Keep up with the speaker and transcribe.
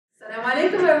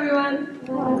alaikum, everyone.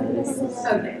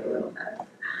 Okay, a little better.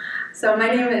 So my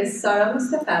name is Sara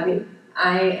Mostafavi.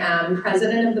 I am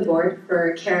president of the board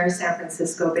for CAIR San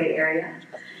Francisco Bay Area.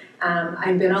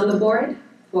 I've been on the board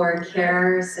for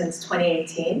CAIR since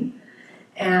 2018.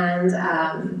 And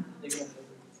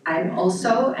I'm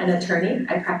also an attorney.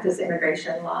 I practice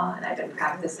immigration law, and I've been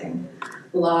practicing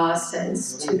law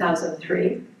since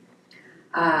 2003.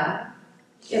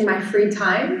 In my free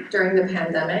time during the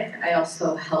pandemic, I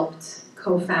also helped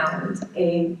co-found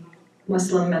a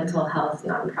Muslim mental health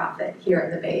nonprofit here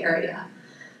in the Bay Area,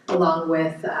 along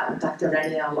with Dr.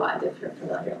 Rania Awad, if you're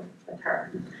familiar with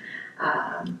her.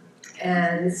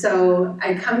 And so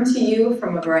I come to you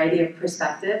from a variety of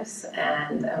perspectives,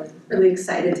 and I'm really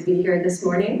excited to be here this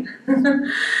morning. And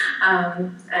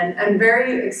I'm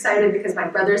very excited because my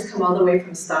brothers come all the way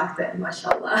from Stockton,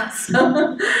 mashallah.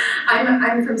 So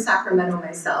I'm from Sacramento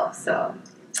myself, so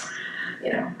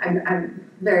you know, I'm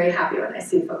very happy when I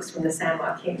see folks from the San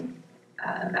Joaquin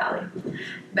Valley.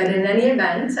 But in any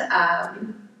event,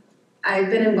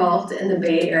 I've been involved in the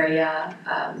Bay Area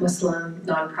Muslim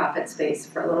nonprofit space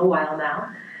for a little while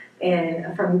now.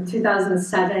 And from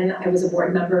 2007, I was a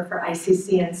board member for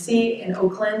ICCNC in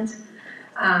Oakland.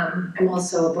 I'm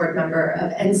also a board member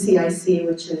of NCIC,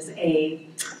 which is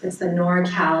it's the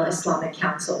NorCal Islamic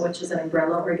Council, which is an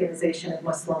umbrella organization of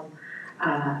Muslim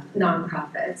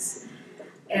nonprofits.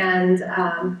 And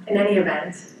in any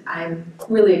event, I'm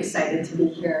really excited to be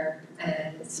here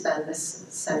and spend this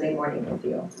Sunday morning with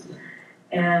you.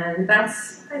 And I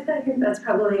think that's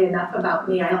probably enough about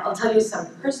me. I'll tell you some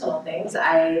personal things.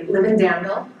 I live in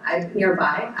Danville. I'm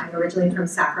nearby. I'm originally from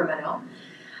Sacramento.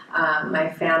 My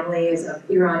family is of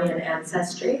Iranian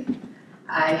ancestry.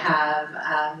 I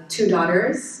have 2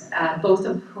 daughters, both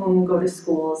of whom go to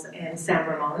schools in San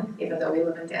Ramon, even though we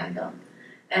live in Danville.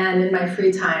 And in my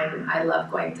free time, I love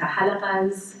going to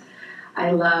halaqas.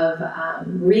 I love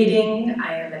reading.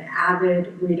 I am an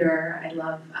avid reader. I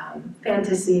love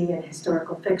fantasy and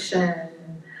historical fiction,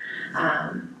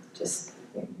 just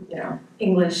you know,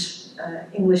 English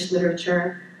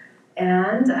literature,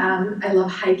 and I love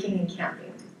hiking and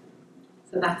camping.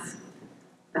 So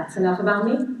that's enough about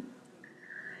me.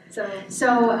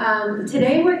 So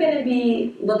today we're going to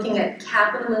be looking at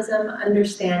capitalism,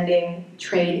 understanding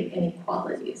trade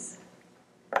inequalities.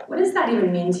 What does that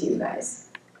even mean to you guys?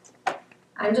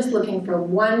 I'm just looking for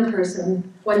one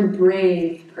person, one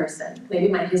brave person. Maybe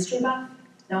my history buff?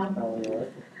 No?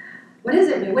 What does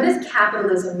it mean? What does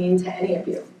capitalism mean to any of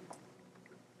you?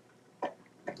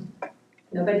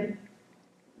 Nobody?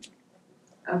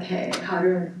 Okay,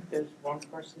 Harun. There's one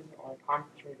person or a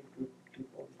concentrated group of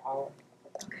people in power.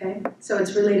 Okay, so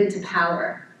it's related to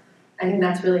power. I think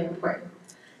that's really important.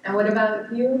 And what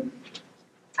about you?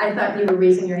 I thought you were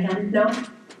raising your hand. No?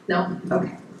 No?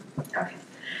 Okay. Okay.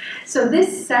 So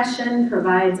this session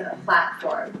provides a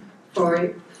platform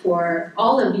for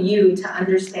all of you to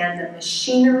understand the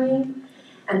machinery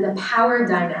and the power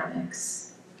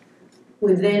dynamics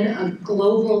within a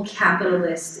global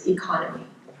capitalist economy.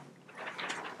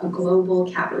 A global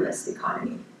capitalist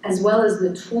economy, as well as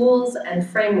the tools and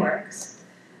frameworks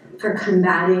for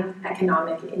combating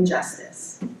economic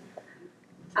injustice.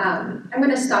 I'm going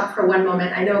to stop for one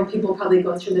moment. I know people probably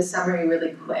go through the summary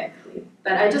really quickly,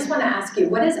 but I just want to ask you,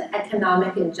 what does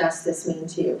economic injustice mean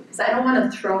to you? Because I don't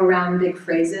want to throw around big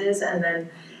phrases and then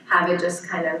have it just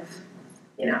kind of,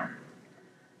 you know,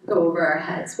 go over our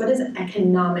heads. What does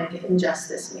economic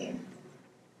injustice mean?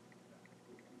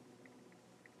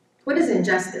 What does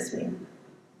injustice mean?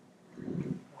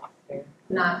 Not fair.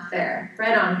 Not fair.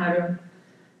 Right on, Harun.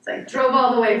 It's like drove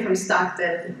all the way from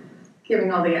Stockton,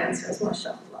 giving all the answers,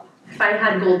 mashallah. If I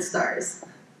had gold stars.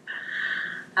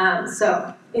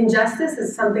 So injustice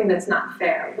is something that's not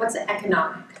fair. What's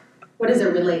economic? What does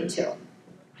it relate to?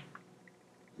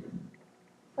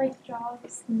 Like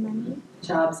jobs and money.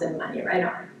 Jobs and money, right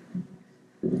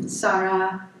on.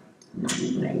 Sara,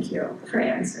 thank you for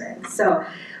answering. So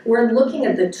we're looking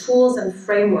at the tools and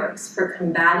frameworks for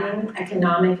combating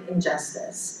economic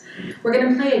injustice. We're going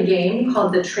to play a game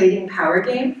called the Trading Power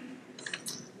Game,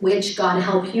 which, God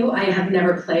help you, I have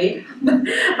never played, but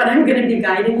I'm going to be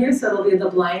guiding you, so it'll be the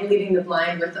blind leading the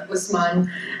blind with Usman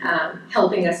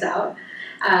helping us out,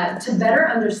 to better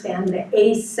understand the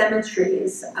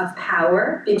asymmetries of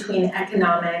power between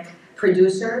economic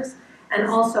producers and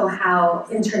also how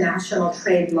international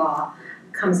trade law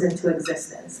comes into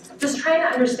existence. Just trying to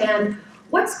understand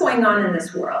what's going on in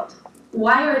this world.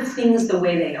 Why are things the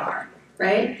way they are,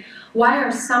 right? Why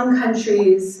are some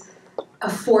countries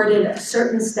afforded a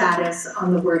certain status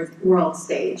on the world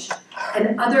stage,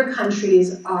 and other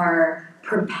countries are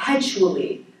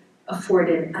perpetually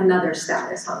afforded another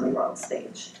status on the world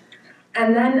stage.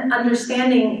 And then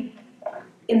understanding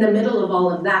in the middle of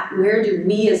all of that, where do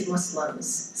we as Muslims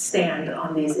stand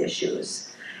on these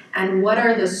issues? And what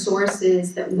are the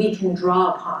sources that we can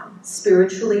draw upon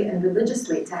spiritually and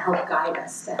religiously to help guide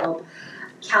us, to help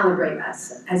calibrate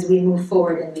us as we move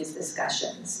forward in these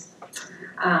discussions?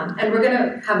 And we're going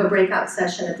to have a breakout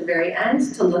session at the very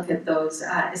end to look at those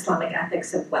Islamic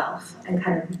ethics of wealth and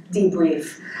kind of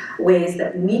debrief ways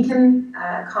that we can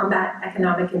combat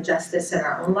economic injustice in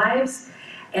our own lives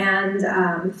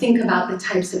and think about the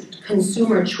types of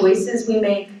consumer choices we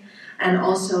make and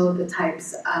also the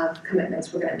types of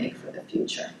commitments we're going to make for the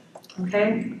future.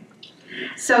 Okay?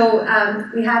 So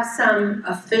we have some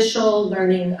official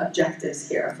learning objectives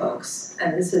here, folks,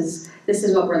 and this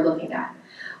is what we're looking at.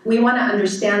 We want to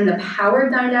understand the power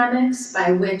dynamics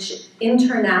by which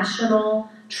international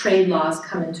trade laws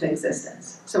come into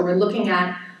existence. So we're looking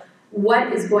at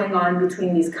what is going on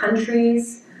between these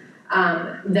countries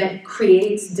that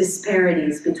creates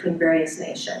disparities between various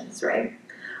nations, right?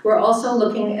 We're also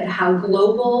looking at how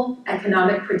global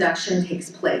economic production takes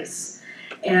place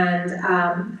and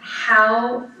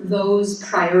how those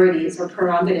priorities or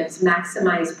prerogatives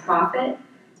maximize profit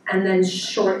and then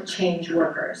shortchange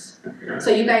workers. So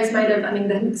you guys might have, I mean,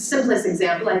 the simplest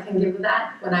example I can give of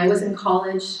that, when I was in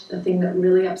college, the thing that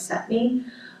really upset me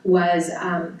was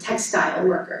textile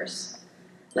workers.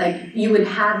 Like, you would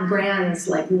have brands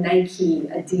like Nike,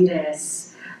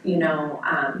 Adidas, you know,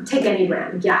 take any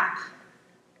brand, Gap,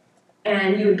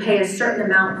 and you would pay a certain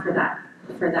amount for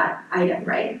that item,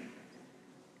 right?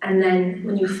 And then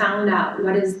when you found out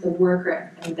what does the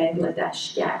worker in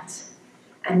Bangladesh get,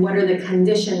 and what are the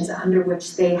conditions under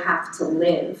which they have to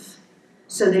live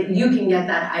so that you can get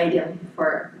that item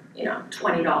for, you know,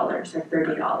 $20 or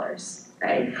 $30,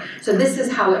 right? So this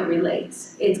is how it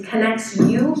relates. It connects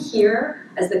you here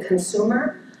as the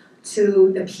consumer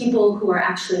to the people who are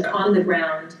actually on the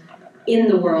ground in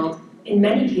the world, in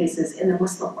many cases in the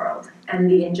Muslim world, and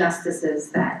the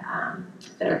injustices that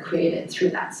are created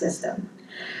through that system.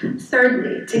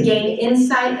 Thirdly, to gain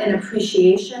insight and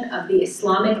appreciation of the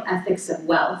Islamic ethics of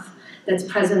wealth that's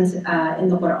present in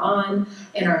the Quran,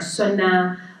 in our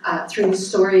Sunnah, through the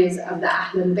stories of the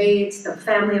Ahlul Bayt, the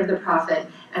family of the Prophet,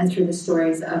 and through the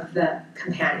stories of the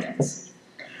companions.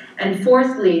 And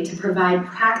fourthly, to provide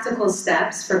practical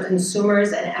steps for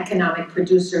consumers and economic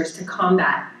producers to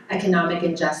combat economic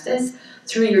injustice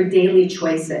through your daily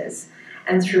choices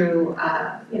and through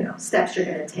steps you're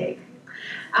going to take.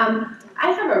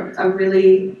 I have a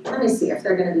really, let me see if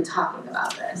they're going to be talking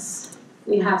about this.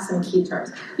 We have some key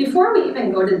terms. Before we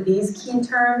even go to these key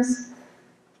terms,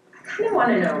 I kind of want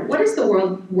to know, what does the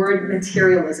word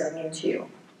materialism mean to you?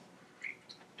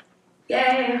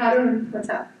 Yay, what's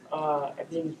up? I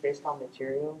think it's based on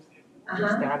materials.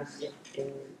 The status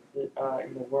in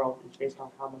the world is based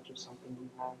on how much of something you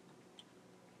have.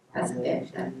 That's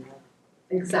it.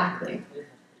 Exactly.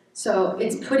 So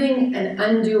it's putting an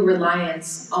undue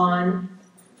reliance on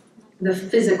the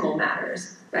physical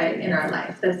matters, right, in our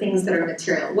life, the things that are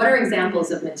material. What are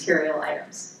examples of material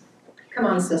items? Come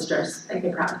on, sisters, make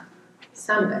me proud.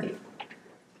 Somebody.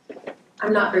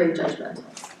 I'm not very judgmental.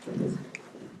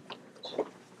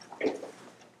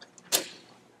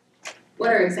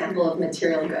 What are examples of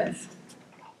material goods?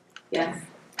 Yes?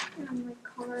 Like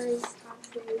cars,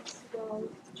 houses, wealth,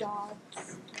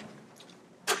 jobs,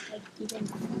 like even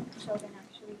children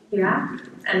actually. Yeah?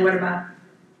 And what about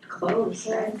clothes,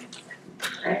 right?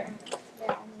 Right?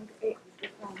 Yeah, and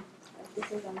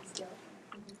this is on scale.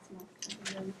 I think it's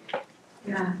not really.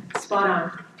 Yeah, spot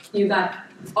on. You got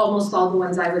almost all the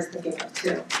ones I was thinking of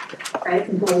too,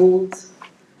 right? Gold,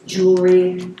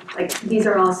 jewelry, like these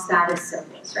are all status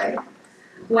symbols, right?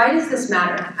 Why does this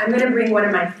matter? I'm going to bring one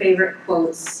of my favorite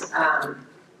quotes.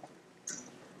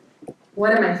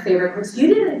 You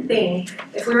didn't think,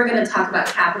 if we were going to talk about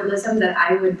capitalism, that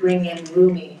I would bring in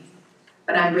Rumi,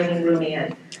 but I'm bringing Rumi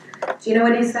in. Do you know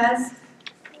what he says?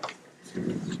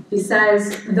 He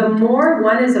says, the more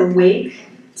one is awake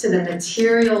to the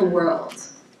material world,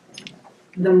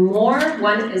 the more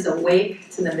one is awake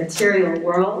to the material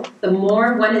world, the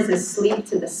more one is asleep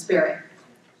to the spirit.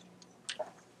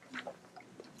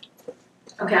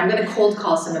 Okay, I'm going to cold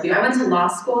call some of you. I went to law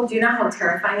school. Do you know how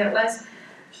terrifying it was?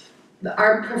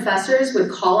 Our professors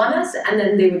would call on us, and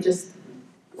then they would just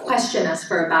question us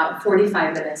for about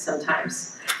 45 minutes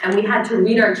sometimes. And we had to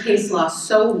read our case law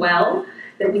so well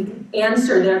that we could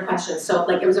answer their questions. So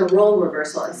like it was a role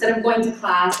reversal. Instead of going to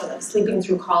class and like sleeping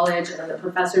through college and then the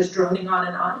professor's droning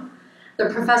on, the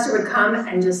professor would come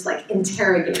and just like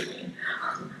interrogate me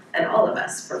and all of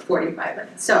us for 45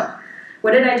 minutes. So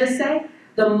what did I just say?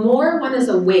 The more one is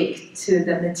awake to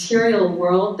the material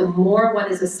world, the more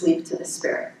one is asleep to the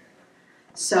spirit.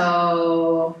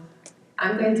 So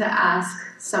I'm going to ask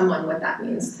someone what that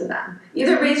means to them.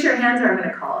 Either raise your hands or I'm going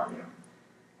to call on you.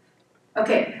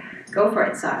 Okay, go for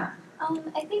it, Sara.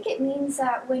 I think it means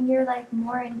that when you're like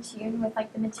more in tune with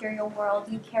like the material world,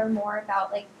 you care more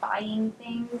about like buying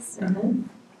things.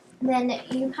 Then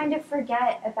you kind of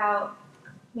forget about,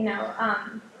 you know,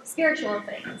 spiritual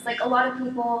things. Like a lot of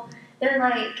people, they're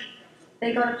like,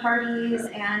 they go to parties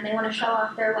and they want to show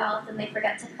off their wealth and they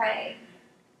forget to pray.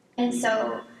 And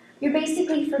so you're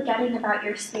basically forgetting about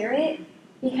your spirit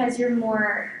because you're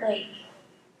more like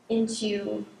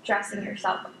into dressing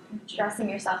yourself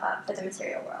up for the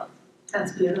material world.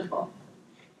 That's beautiful.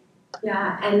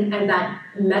 Yeah, and that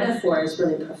metaphor is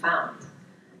really profound.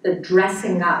 The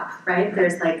dressing up, right?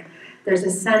 There's a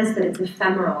sense that it's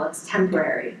ephemeral, it's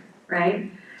temporary,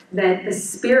 right? That the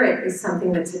spirit is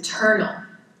something that's eternal,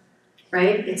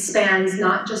 right? It spans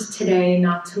not just today,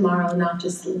 not tomorrow, not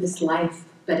just this life,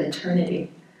 but eternity.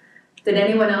 Did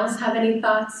anyone else have any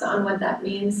thoughts on what that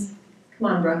means? Come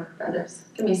on, brothers,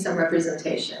 give me some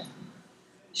representation.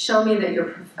 Show me that you're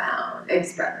profound.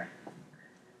 Thanks, brother.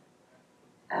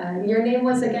 Your name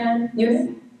was again?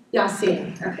 Yunus?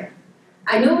 Yasin, okay.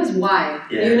 I know it was Y.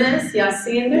 Yeah. Yunus,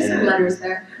 Yasin, there's some letters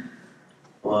there.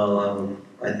 Well,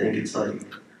 I think it's like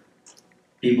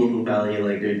people who value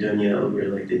like their dunya over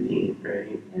like the deen,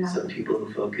 right? Yeah. So people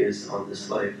who focus on this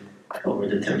life over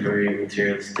the temporary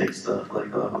materialistic stuff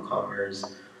like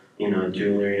cars, you know,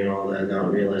 jewelry and all that,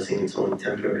 not realizing it's only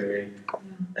temporary.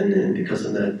 And then because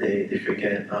of that, they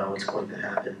forget what's going to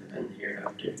happen and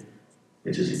hereafter,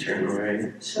 which is eternal,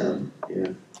 right? So, yeah.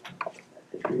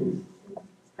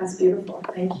 That's beautiful,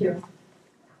 thank you.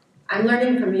 I'm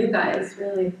learning from you guys,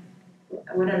 really.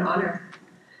 What an honor.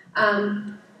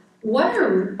 What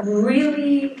are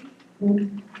really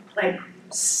like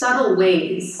subtle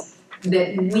ways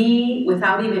that we,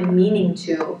 without even meaning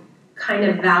to, kind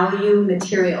of value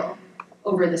material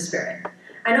over the spirit?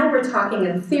 I know we're talking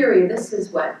in theory, this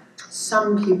is what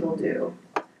some people do.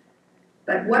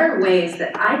 But what are ways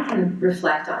that I can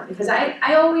reflect on? Because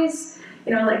I always,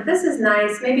 you know, like, this is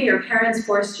nice. Maybe your parents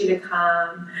forced you to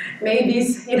come. Maybe,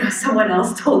 you know, someone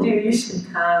else told you you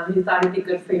should come. You thought it'd be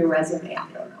good for your resume.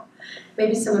 I don't know.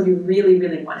 Maybe some of you really,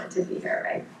 really wanted to be here,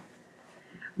 right?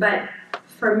 But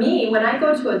for me, when I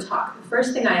go to a talk, the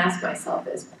first thing I ask myself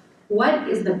is, what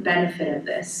is the benefit of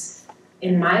this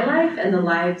in my life and the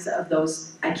lives of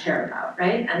those I care about,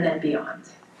 right? And then beyond.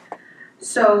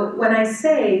 So when I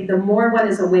say the more one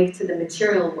is awake to the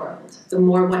material world, the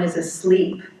more one is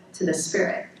asleep to the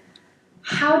spirit,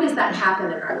 how does that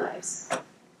happen in our lives?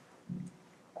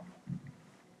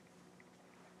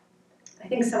 I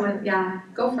think someone, yeah,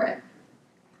 go for it.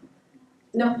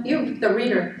 No, you, the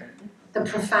reader, the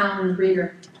profound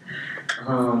reader.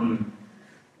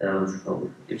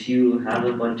 If you have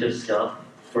a bunch of stuff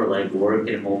for like work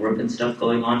and homework and stuff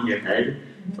going on in your head,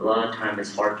 a lot of time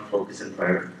it's hard to focus in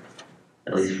prayer.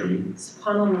 At least for me.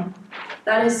 SubhanAllah.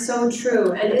 That is so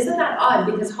true. And isn't that odd?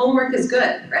 Because homework is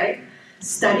good, right?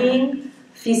 Studying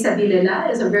fi sabilillah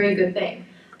is a very good thing.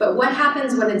 But what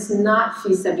happens when it's not fi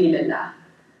sabilillah,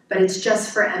 but it's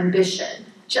just for ambition?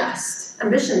 Just.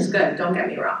 Ambition is good, don't get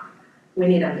me wrong. We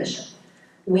need ambition.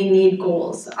 We need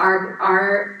goals.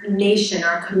 Our nation,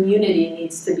 our community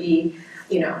needs to be,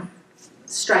 you know,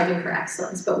 striving for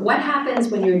excellence. But what happens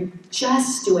when you're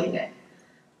just doing it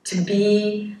to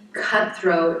be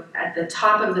cutthroat at the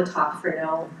top of the top for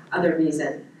no other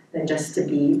reason than just to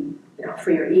be, you know,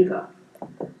 for your ego?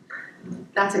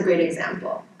 That's a great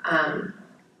example.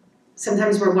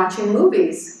 Sometimes we're watching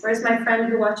movies. Where's my friend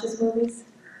who watches movies?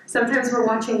 Sometimes we're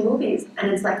watching movies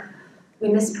and it's like we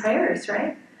miss prayers,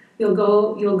 right? You'll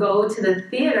go to the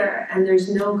theater and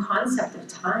there's no concept of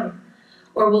time.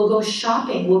 Or we'll go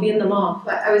shopping, we'll be in the mall.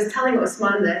 But I was telling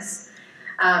Osman this.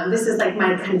 This is like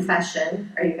my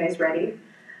confession. Are you guys ready?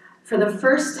 For the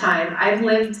first time, I've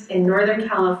lived in Northern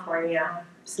California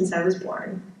since I was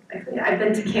born. I've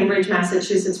been to Cambridge,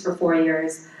 Massachusetts for 4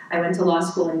 years. I went to law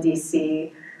school in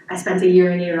DC. I spent a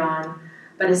year in Iran.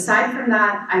 But aside from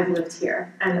that, I've lived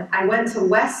here. And I went to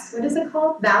what is it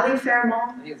called? Valley Fair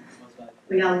Mall?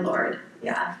 Yeah, Lord.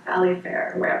 Yeah, Valley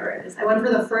Fair, wherever it is. I went for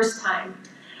the first time.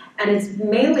 And it's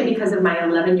mainly because of my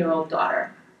 11-year-old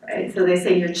daughter. Right? So they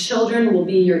say your children will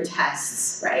be your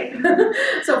tests, right?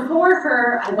 So for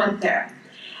her, I went there.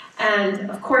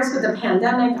 And of course, with the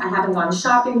pandemic, I haven't gone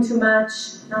shopping too much.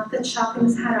 Not that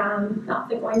shopping's haram, not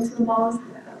that going to the mall is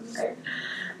haram, right?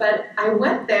 But I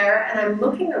went there and I'm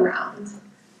looking around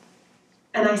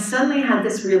and I suddenly had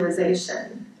this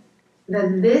realization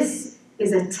that this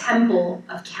is a temple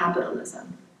of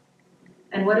capitalism.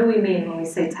 And what do we mean when we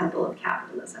say temple of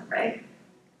capitalism, right?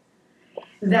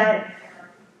 That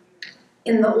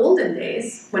in the olden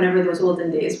days, whenever those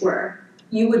olden days were,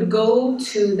 you would go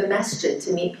to the masjid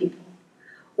to meet people.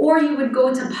 Or you would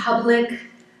go to public,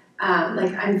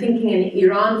 like I'm thinking in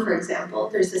Iran, for example,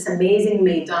 there's this amazing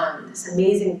maidan, this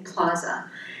amazing plaza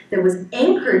that was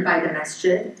anchored by the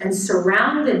masjid and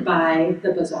surrounded by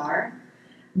the bazaar,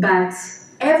 but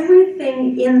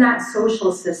everything in that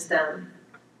social system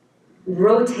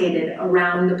rotated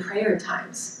around the prayer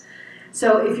times.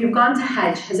 So if you've gone to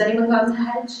Hajj, has anyone gone to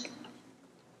Hajj?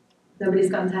 Nobody's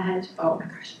gone to Hajj? Oh my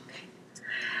gosh, okay.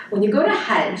 When you go to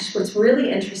Hajj, what's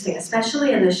really interesting,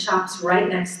 especially in the shops right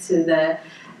next to the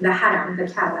haram, the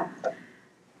Kaaba,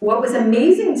 what was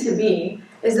amazing to me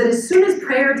is that as soon as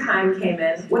prayer time came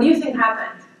in, what do you think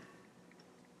happened?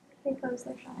 They closed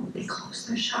their shops. They closed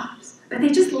their shops, but they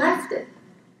just left it.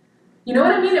 You know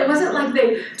what I mean? It wasn't like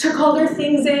they took all their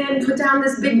things in, put down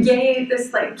this big gate,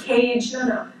 this like cage.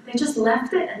 No. They just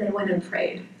left it and they went and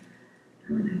prayed.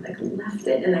 And they like left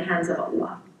it in the hands of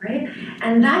Allah, right?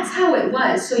 And that's how it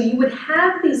was. So you would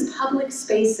have these public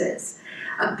spaces,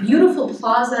 a beautiful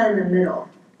plaza in the middle,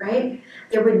 right?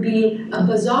 There would be a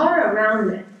bazaar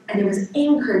around it, and it was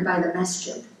anchored by the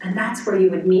masjid. And that's where you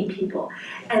would meet people.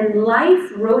 And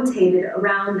life rotated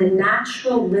around the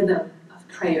natural rhythm of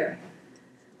prayer.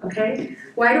 Okay?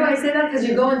 Why do I say that? Because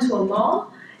you go into a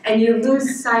mall and you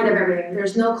lose sight of everything.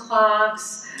 There's no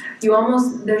clocks.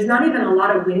 There's not even a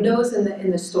lot of windows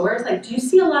in the stores. Like, do you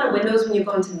see a lot of windows when you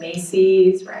go into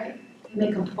Macy's, right? They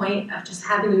make a point of just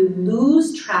having you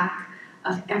lose track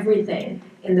of everything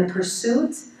in the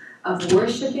pursuit of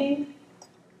worshiping,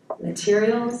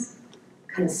 materials,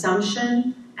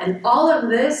 consumption, and all of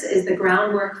this is the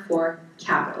groundwork for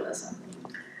capitalism.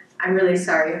 I'm really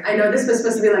sorry. I know this was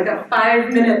supposed to be like a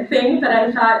 5-minute thing, but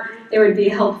I thought it would be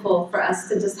helpful for us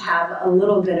to just have a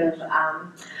little bit of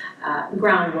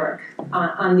groundwork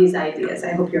on these ideas.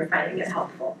 I hope you're finding it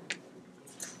helpful.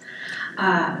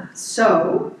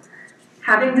 So,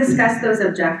 having discussed those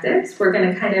objectives, we're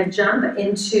going to kind of jump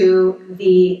into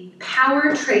the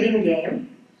power trading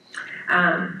game.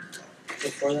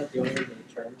 Before that, do you want to read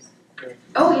the terms?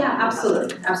 Oh yeah,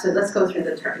 absolutely. Let's go through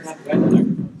the terms. Pardon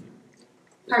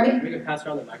me? We can pass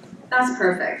around the microphone. That's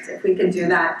perfect, if we could do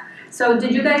that. So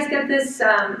did you guys get this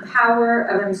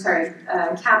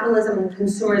capitalism and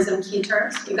consumerism key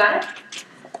terms? You got it?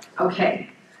 Okay.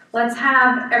 Let's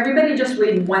have everybody just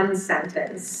read one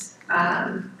sentence.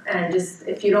 And just,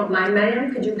 if you don't mind,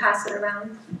 Mariam, could you pass it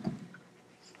around?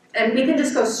 And we can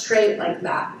just go straight like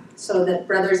that, so that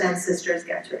brothers and sisters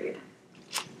get to read.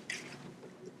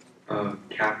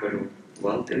 Capital.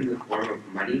 Wealth in the form of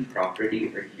money,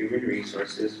 property, or human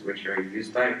resources which are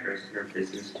used by a person or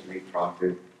business to make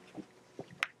profit.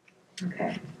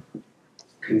 Okay.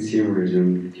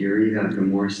 Consumerism, the theory that the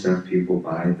more stuff people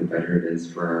buy, the better it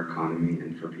is for our economy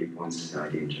and for people and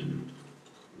society in general.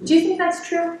 Do you think that's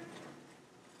true?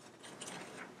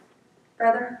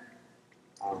 Brother?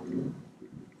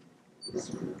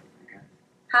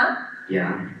 Huh?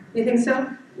 Yeah. You think so?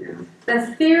 Yeah.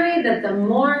 The theory that the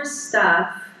more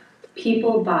stuff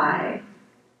people buy,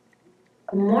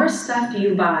 the more stuff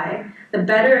you buy, the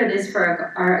better it is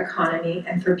for our economy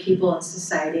and for people and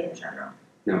society in general.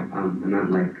 No, I'm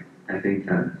not like, I think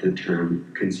that the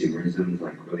term consumerism is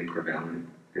like really prevalent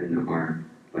in our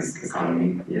like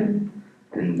economy, yeah.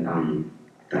 Mm-hmm. And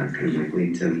that can like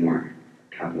lead to more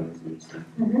capitalism and stuff.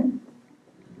 Mm-hmm.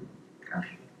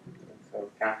 Okay. So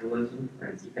capitalism,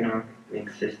 an economic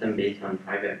system based on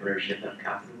private ownership of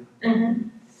capital. Mm-hmm.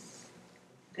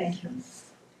 Thank you.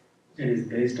 It is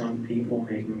based on people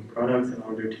making products in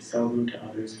order to sell them to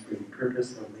others for the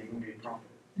purpose of making a profit.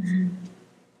 Mm-hmm.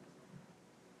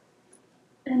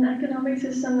 An economic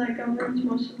system that governs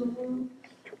most of the world.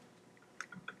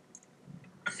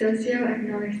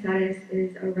 Socioeconomic status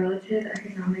is a relative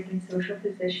economic and social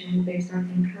position based on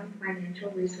income,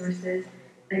 financial resources,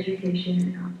 education,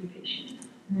 and occupation.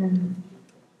 Mm-hmm.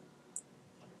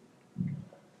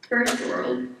 First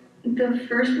world. The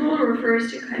first world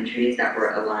refers to countries that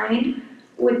were aligned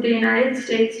with the United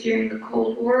States during the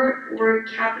Cold War, were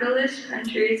capitalist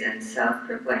countries and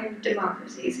self-proclaimed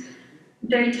democracies.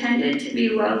 They tended to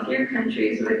be wealthier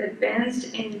countries with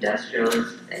advanced industrial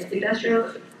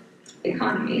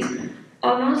economies.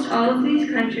 Almost all of these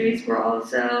countries were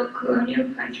also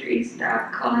colonial countries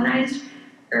that colonized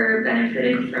or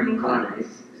benefited from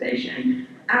colonization.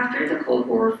 After the Cold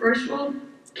War, First World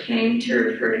came to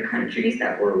refer to countries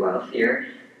that were wealthier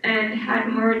and had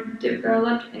more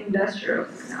developed industrial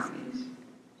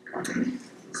economies.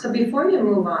 So before you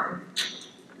move on,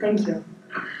 thank you.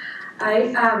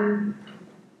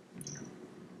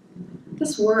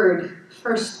 This word,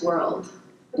 first world,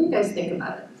 what do you guys think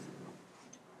about it?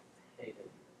 Hate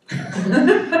it.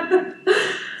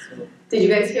 Did you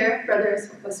guys hear it, Brother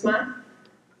Osman?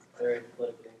 Very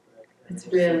politically incorrect. It's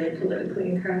really politically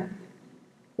incorrect.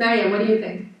 Mariam, what do you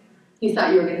think? You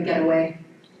thought you were going to get away. I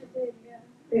did, yeah.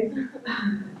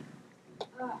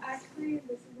 Actually,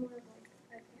 this is more of like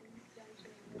a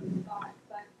tangential thought,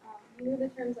 but you know the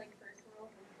terms like first world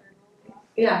and third world a lot?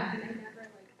 Yeah. And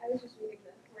I was just reading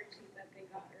the worksheet that they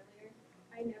got earlier.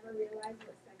 I never realized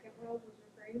what second world was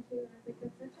referring to, and I was like,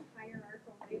 that's such a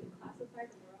hierarchical way to classify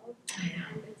the world.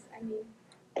 And it's, I mean,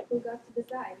 who got to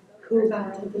decide? Who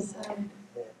got to decide?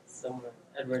 Yeah, someone,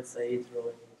 Edward Said's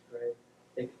ruling was great.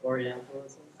 I think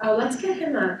Orientalism. Oh, let's get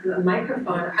him a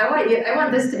microphone. I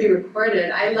want this to be recorded.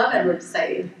 I love Edward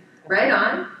Said. Right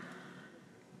on.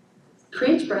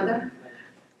 Preach, brother.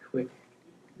 Quick.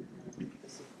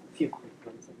 Just a few quick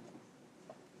ones.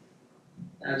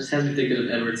 I just have to think of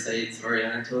Edward Said's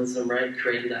Orientalism, right?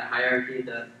 Creating that hierarchy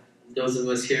that those of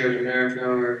us here in America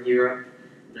or Europe,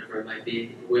 whatever it might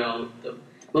be,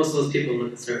 most of those people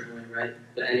look a certain way, right?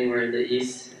 But anywhere in the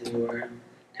East, anywhere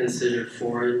considered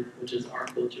foreign, which is our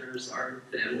cultures, our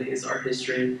families, our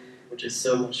history, which is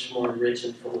so much more rich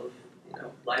and full of,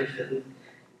 life and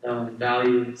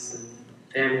values and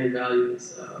family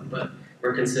values, but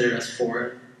we're considered as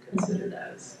foreign, considered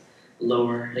as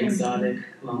lower, exotic,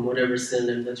 whatever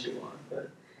synonym that you want. But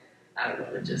I don't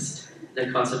know, just the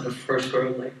concept of first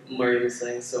world, like Murray was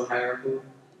saying, so hierarchical,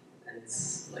 and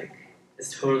it's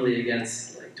totally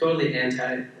against, totally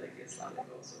anti, Islamic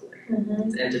also,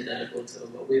 it's antithetical to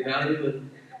what we value and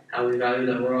how we value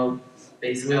that we're all,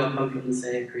 basically all come from the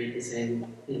same creed, the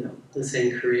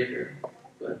same creator,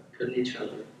 but putting each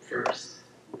other first,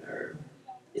 or,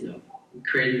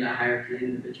 creating that hierarchy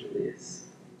individually is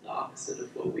the opposite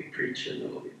of what we preach and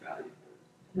what we value.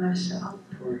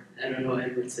 MashaAllah. I don't know,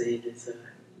 Edward Said is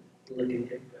looking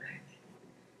here, but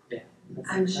yeah.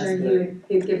 I'm sure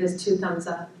he'd give us 2 thumbs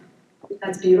up.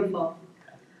 That's beautiful.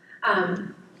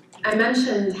 I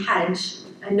mentioned Hajj,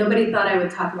 and nobody thought I would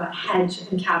talk about Hajj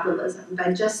and capitalism,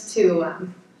 but just to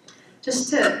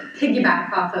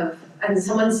piggyback off of, and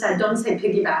someone said, don't say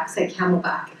piggyback, say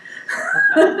camelback.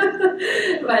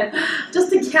 But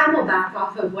just to camelback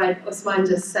off of what Osman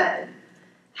just said,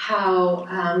 how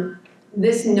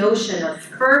this notion of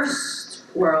first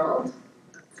world,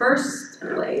 first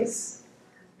place,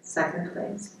 second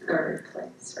place, third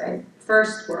place, right?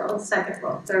 First world, second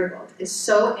world, third world is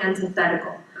so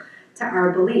antithetical to our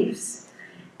beliefs.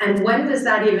 And when does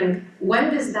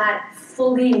that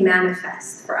fully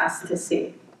manifest for us to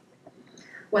see?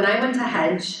 When I went to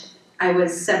Hajj, I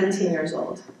was 17 years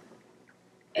old.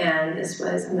 And this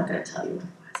was, I'm not going to tell you what it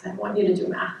was, I want you to do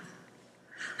math.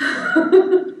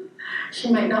 She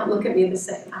might not look at me the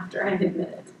same after I admit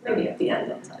it. Maybe at the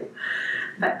end I'll tell you.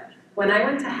 But when I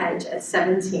went to Hajj at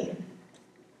 17,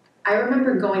 I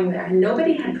remember going there, and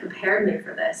nobody had prepared me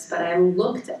for this, but I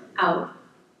looked out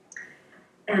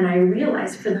and I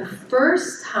realized for the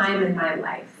first time in my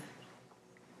life,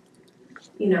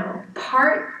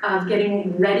 part of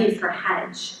getting ready for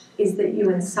Hajj is that you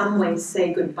in some ways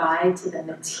say goodbye to the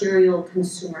material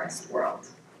consumerist world.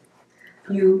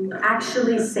 You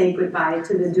actually say goodbye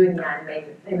to the dunya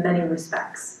in many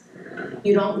respects.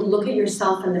 You don't look at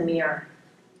yourself in the mirror.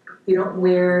 You don't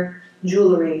wear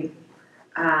jewelry.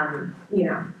 I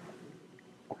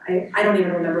don't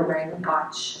even remember wearing a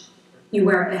watch. You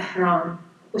wear ihram,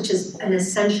 which is an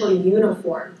essential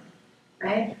uniform,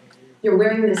 right? You're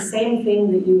wearing the same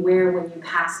thing that you wear when you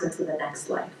pass into the next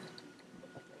life.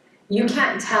 You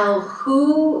can't tell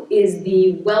who is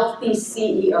the wealthy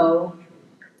CEO,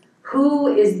 who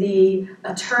is the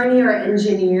attorney or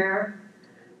engineer.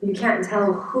 You can't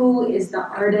tell who is the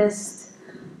artist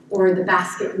or the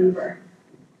basket weaver.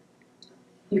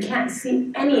 You can't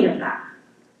see any of that.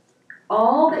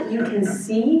 All that you can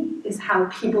see is how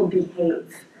people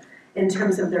behave in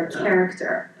terms of their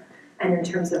character and in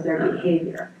terms of their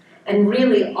behavior. And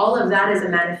really, all of that is a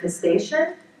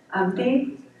manifestation of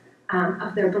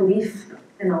their belief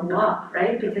in Allah,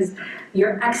 right? Because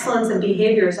your excellence of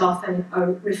behavior is often a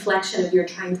reflection of your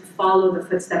trying to follow the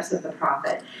footsteps of the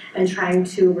Prophet and trying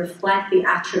to reflect the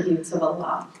attributes of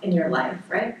Allah in your life,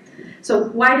 right? So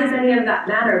why does any of that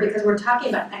matter? Because we're talking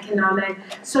about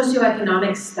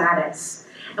socioeconomic status,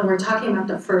 and we're talking about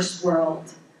the first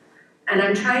world. And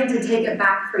I'm trying to take it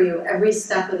back for you every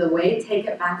step of the way, take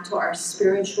it back to our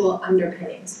spiritual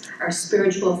underpinnings, our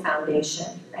spiritual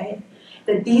foundation, right?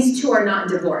 That these two are not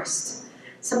divorced.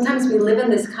 Sometimes we live in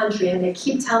this country and they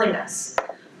keep telling us,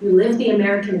 you live the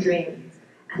American dream.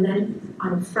 and then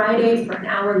on Friday for an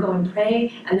hour go and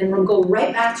pray, and then we'll go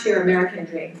right back to your American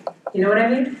dream. You know what I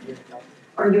mean?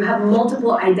 Or you have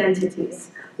multiple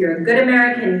identities. You're a good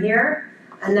American here,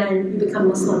 and then you become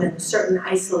Muslim in certain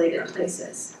isolated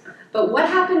places. But what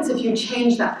happens if you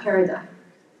change that paradigm?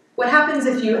 What happens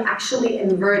if you actually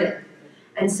invert it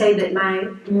and say that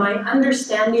my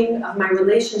understanding of my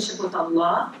relationship with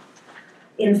Allah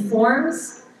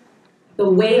informs the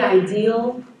way I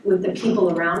deal with the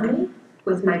people around me,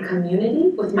 with my community,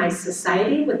 with my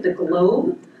society, with the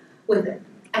globe, with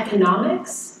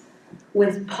economics,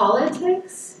 with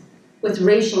politics, with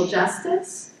racial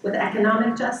justice, with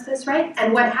economic justice, right?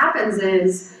 And what happens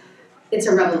is it's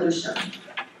a revolution.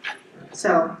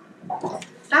 So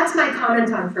that's my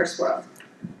comment on First World.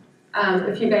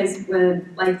 If you guys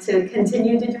would like to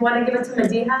continue, did you want to give it to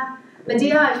Madiha?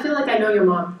 Madiha, I feel like I know your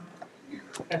mom.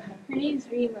 Her name's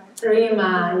Rima.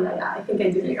 Rima, yeah, I think I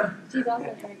do know. She's also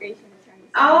an immigration attorney.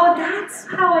 Oh, that's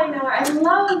how I know her. I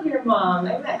love your mom.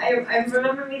 I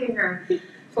remember meeting her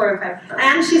 4 or 5.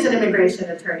 And she's an immigration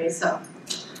attorney, so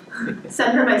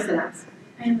send her my synapse.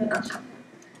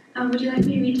 Would you like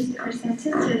me to read just the first sentence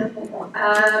or the whole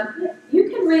one? You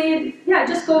can read, yeah,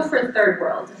 just go for Third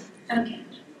World. Okay.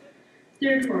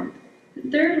 Third World. The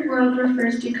Third World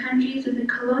refers to countries with a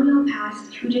colonial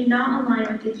past who did not align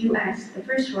with the U.S., the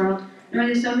First World, nor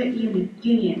the Soviet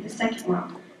Union, the Second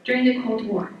World, during the Cold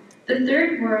War. The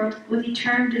Third World was a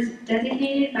term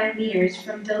designated by leaders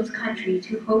from those countries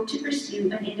who hoped to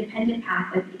pursue an independent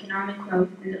path of economic growth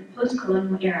in the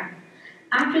post-colonial era.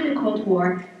 After the Cold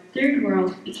War, Third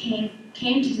World came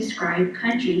to describe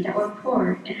countries that were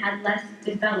poor and had less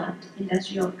developed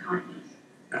industrial economies.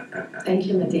 Thank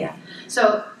you, Medea.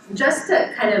 So just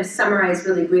to kind of summarize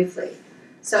really briefly,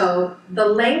 so the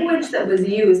language that was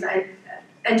used,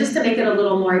 and just to make it a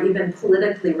little more even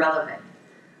politically relevant,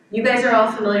 you guys are all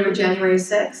familiar with January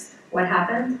 6th? What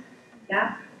happened?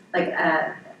 Yeah? Like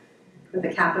with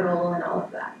the Capitol and all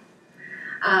of that.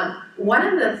 One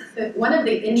of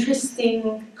the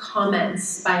interesting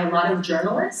comments by a lot of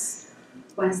journalists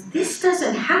was, this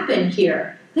doesn't happen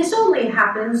here. This only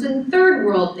happens in third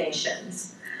world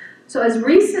nations. So as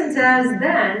recent as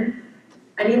then,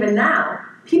 and even now,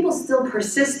 people still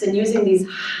persist in using these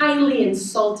highly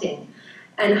insulting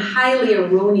and highly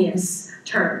erroneous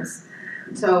terms.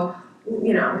 So,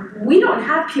 you know, we don't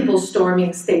have people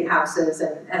storming state houses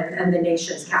and the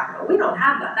nation's capital. We don't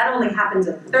have that. That only happens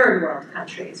in third world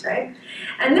countries, right?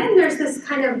 And then there's this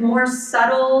kind of more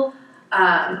subtle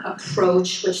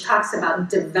approach which talks about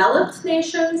developed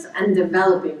nations and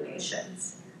developing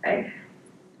nations, right?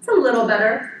 It's a little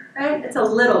better, right? It's a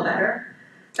little better,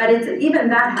 but even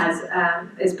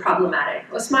that is problematic.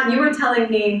 Osman, you were telling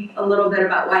me a little bit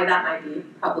about why that might be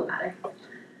problematic.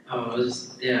 Oh, I was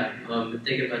just, yeah,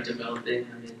 thinking about developing.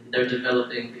 I mean, they're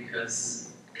developing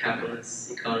because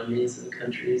capitalist economies and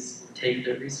countries take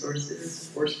their resources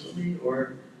forcefully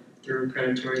or through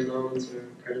predatory loans or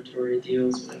predatory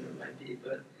deals, whatever it might be.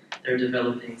 But they're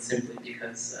developing simply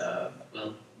because,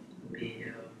 well, we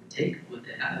take what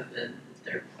they have and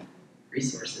their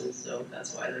resources, so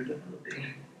that's why they're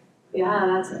developing.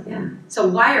 Yeah, yeah. So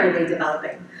why are they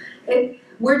developing?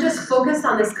 We're just focused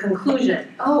on this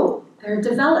conclusion. Oh, they're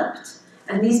developed,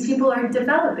 and these people are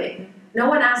developing. No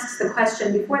one asks the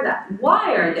question before that.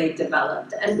 Why are they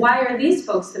developed, and why are these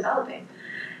folks developing?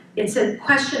 It's a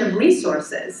question of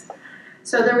resources.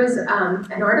 So there was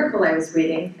an article I was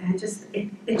reading, and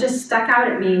it just stuck out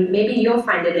at me. Maybe you'll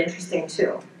find it interesting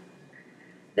too.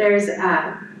 There's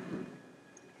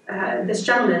this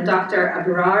gentleman, Dr.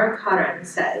 Abrar Karan,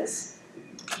 says,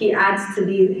 he adds to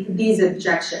these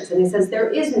objections, and he says, there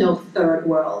is no third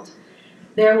world.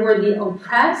 There were the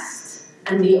oppressed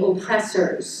and the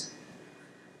oppressors.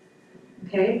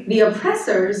 Okay? The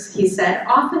oppressors, he said,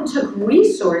 often took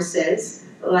resources,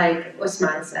 like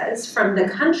Osman says, from the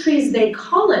countries they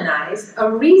colonized, a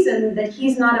reason that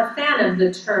he's not a fan of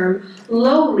the term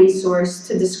low resource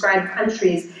to describe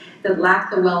countries that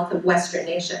lack the wealth of Western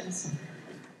nations.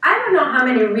 I don't know how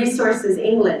many resources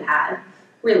England had,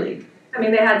 really. I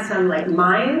mean, they had some like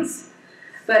mines,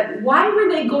 but why were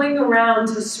they going around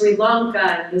to Sri Lanka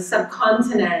and the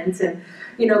subcontinent and,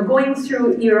 you know, going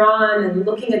through Iran and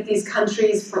looking at these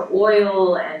countries for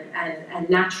oil and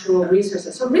natural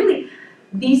resources? So really,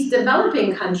 these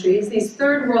developing countries, these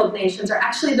third world nations, are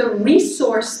actually the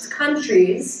resourced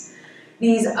countries,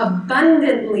 these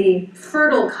abundantly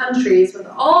fertile countries with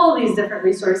all these different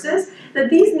resources that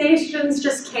these nations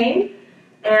just came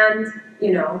and,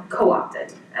 you know,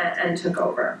 co-opted and took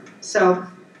over. So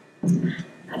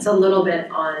that's a little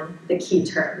bit on the key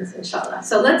terms, inshallah.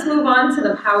 So let's move on to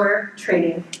the power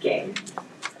trading game.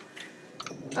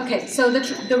 Okay, so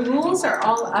the rules are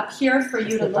all up here for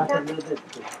you to look at.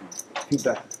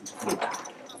 Feedback.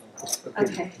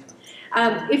 Okay.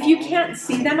 If you can't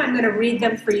see them, I'm going to read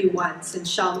them for you once,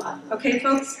 inshallah. Okay,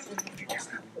 folks?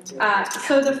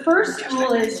 So the first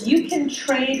rule is you can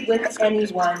trade with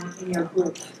anyone in your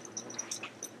group.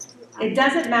 It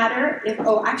doesn't matter if,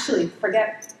 oh, actually,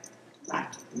 forget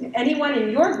that. Anyone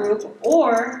in your group,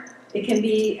 or it can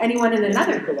be anyone in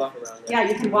another group. Yeah,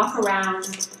 you can walk around,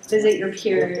 visit your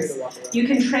peers. You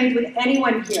can trade with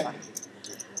anyone here.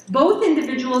 Both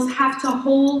individuals have to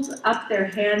hold up their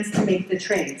hands to make the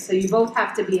trade, so you both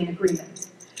have to be in agreement.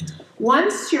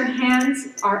 Once your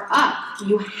hands are up,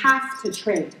 you have to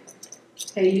trade.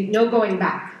 Okay, no going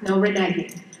back, no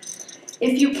reneging.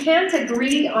 If you can't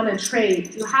agree on a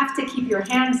trade, you have to keep your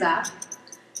hands up,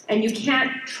 and you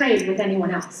can't trade with anyone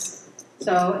else.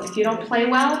 So if you don't play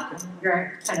well,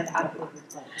 you're kind of out of luck.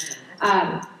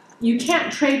 You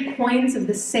can't trade coins of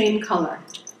the same color,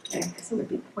 okay, because it would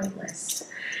be pointless.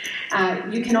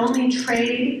 You can only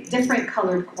trade different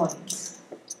colored coins.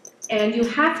 And you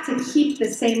have to keep the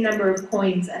same number of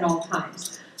coins at all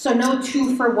times. So no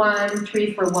 2-for-1,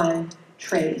 3-for-1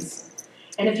 trades.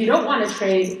 And if you don't want to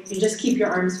trade, you just keep your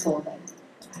arms folded.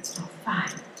 That's no fun.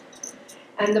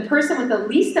 And the person with the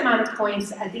least amount of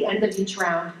points at the end of each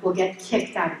round will get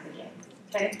kicked out of the game,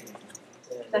 okay?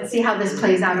 Let's see how this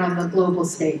plays out on the global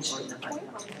stage.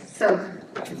 So,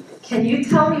 can you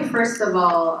tell me, first of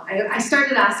all, I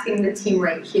started asking the team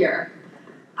right here,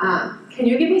 can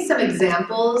you give me some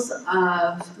examples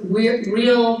of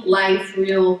real life,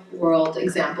 real world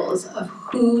examples of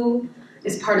who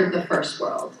is part of the first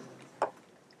world?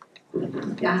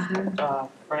 Yeah?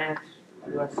 France,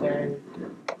 USA,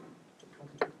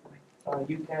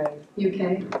 UK.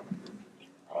 UK?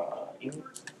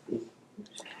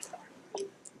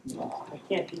 I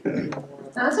can't think of anymore.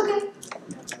 No, that's okay.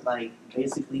 Like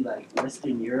basically like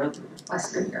Western Europe.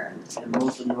 Western Europe. And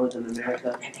most of Northern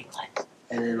America.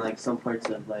 And then like some parts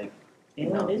of like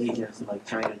Asia, so like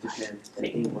China, Japan, and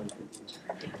England.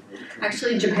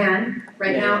 Actually, Japan,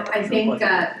 right now, I think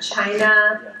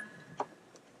China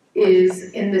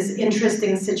is in this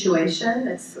interesting situation.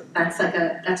 That's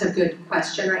a good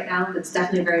question right now. That's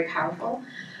definitely very powerful.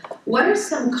 What are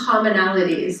some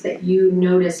commonalities that you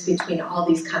notice between all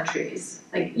these countries?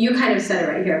 Like, you kind of said it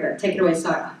right here, but take it away,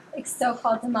 Sara. Like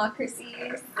so-called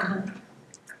democracies.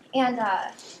 And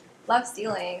love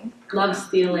stealing. Love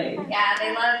stealing. Yeah,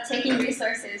 they love taking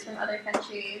resources from other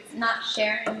countries, not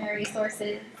sharing their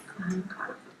resources.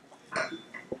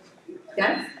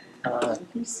 Yes?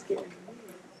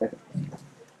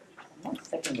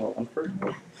 Second world, I'm first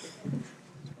world.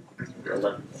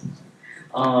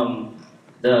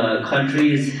 The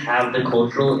countries have the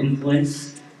cultural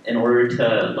influence in order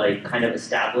to like kind of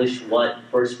establish what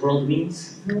first world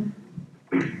means.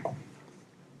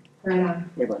 Right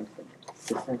on. Yeah, but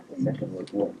the second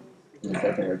world war. The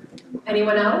second world.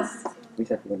 Anyone else? We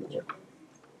said the war.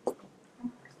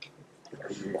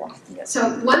 So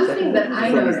one thing that I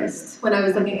noticed when I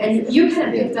was looking, and you kind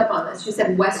of picked up on this, you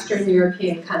said Western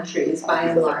European countries by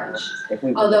and large,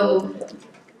 although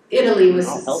Italy was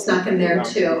snuck in there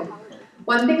too.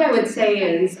 One thing I would say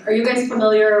is, are you guys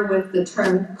familiar with the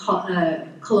term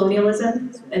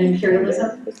colonialism and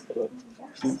imperialism?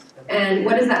 And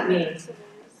what does that mean?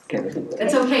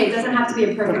 It's okay, it doesn't have to be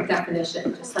a perfect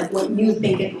definition, just like what you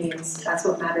think it means, that's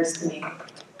what matters to me.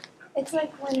 It's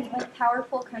like when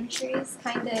powerful countries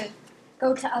kind of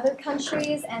go to other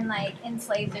countries and like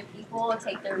enslave their people,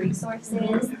 take their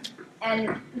resources,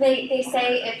 and they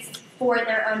say it's for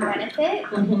their own benefit,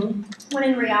 when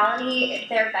in reality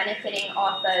they're benefiting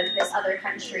off of this other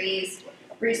country's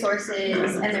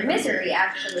resources and their misery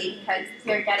actually, because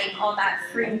they're getting all that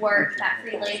free work, that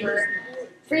free labor,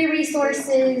 free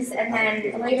resources, and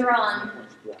then later on,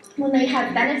 when they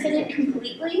have benefited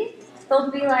completely,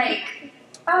 they'll be like,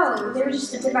 oh, they're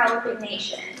just a developing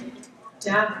nation.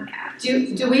 Yeah.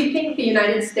 Do we think the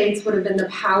United States would have been the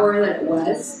power that it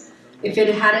was if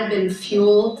it hadn't been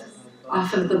fueled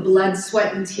off of the blood,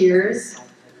 sweat, and tears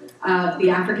of the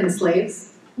African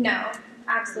slaves? No,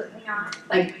 absolutely not.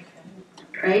 Like,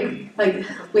 right? Like,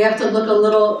 we have to look a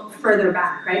little further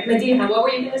back, right? Medina, what were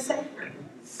you going to say?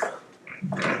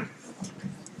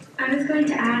 I was going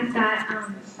to add that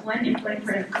one important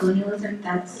part of colonialism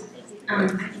that's I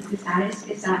think the saddest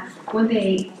is that when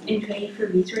they trade for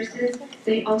resources,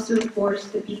 they also force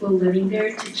the people living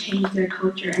there to change their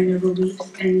culture and their beliefs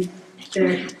and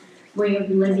their way of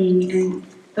living, and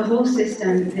the whole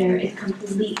system there is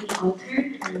completely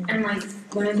altered. And like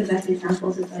one of the best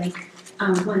examples is like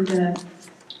when the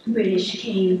British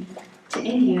came to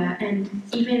India, and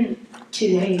even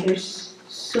today there's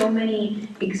so many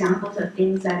examples of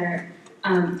things that are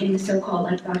in the so-called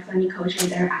like Pakistani culture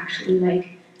that are actually like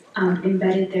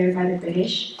embedded there by the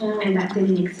British and that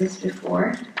didn't exist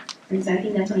before. And so I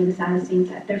think that's one of the saddest things,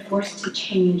 that they're forced to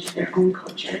change their own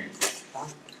culture.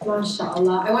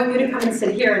 MashaAllah. I want you to come and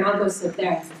sit here and I'll go sit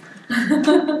there.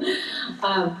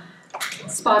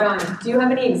 Spot on. Do you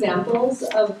have any examples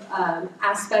of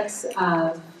aspects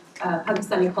of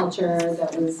Pakistani culture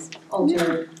that was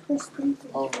altered?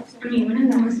 I mean, one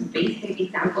of the most basic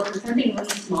examples is something really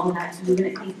small that you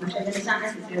wouldn't think much of, and it's not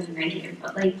necessarily negative,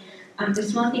 but like the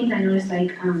small things I noticed,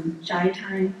 like chai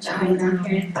time that my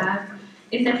grandparents have,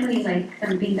 it's definitely like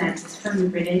something that's from the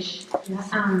British.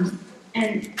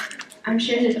 And I'm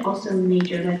sure there's also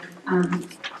major like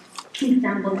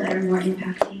examples that are more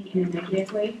impacting in a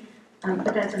negative way,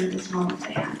 but that's one of the small ones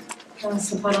I have. Oh,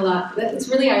 subhanAllah. It's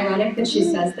really ironic that she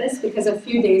says this because a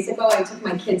few days ago I took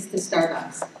my kids to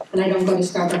Starbucks. And I don't go to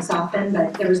Starbucks often,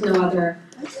 but there was no other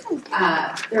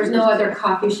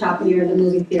coffee shop near the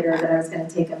movie theater that I was going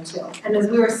to take them to. And as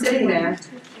we were sitting there,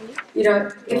 you know,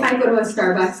 if I go to a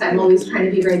Starbucks, I'm always trying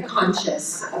to be very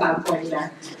conscious about going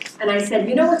there. And I said,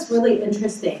 you know what's really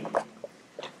interesting?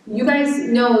 You guys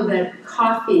know that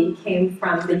coffee came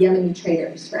from the Yemeni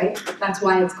traders, right? That's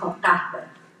why it's called qahwa.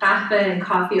 Qahwa and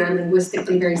coffee are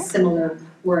linguistically very similar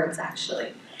words,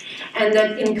 actually. And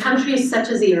that in countries such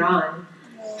as Iran,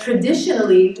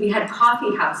 traditionally we had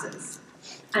coffee houses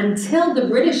until the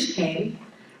British came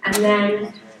and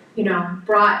then, you know,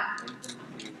 brought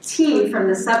tea from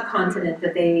the subcontinent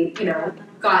that they, you know,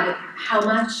 got how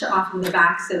much off of the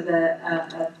backs of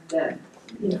the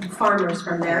you know, farmers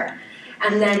from there,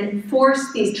 and then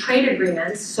forced these trade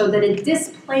agreements so that it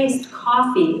displaced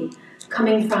coffee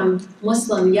coming from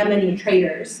Muslim Yemeni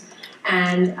traders,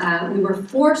 and we were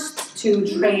forced to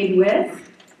trade with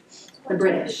the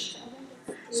British.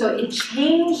 So it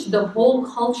changed the whole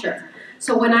culture.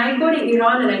 So when I go to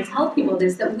Iran and I tell people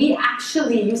this, that we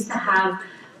actually used to have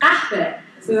qahwa,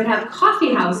 we would have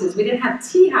coffee houses, we didn't have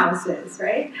tea houses,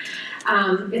 right?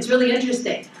 It's really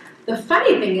interesting. The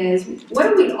funny thing is, what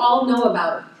do we all know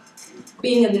about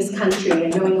being in this country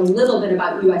and knowing a little bit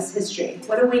about US history?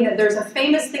 What do we know? There's a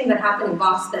famous thing that happened in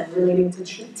Boston relating to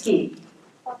tea.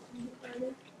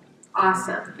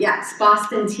 Awesome, yes,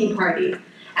 Boston Tea Party.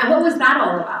 And what was that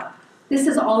all about? This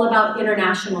is all about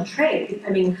international trade.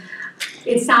 I mean,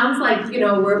 it sounds like, you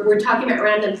know, we're talking about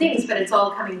random things, but it's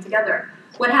all coming together.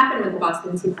 What happened with the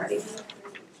Boston Tea Party?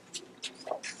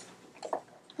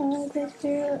 They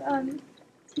threw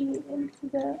tea into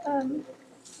the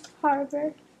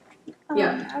harbor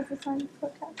as a sign of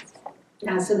protest.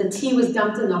 Yeah, so the tea was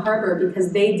dumped in the harbor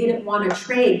because they didn't want to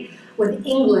trade with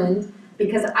England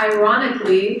because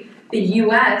ironically, the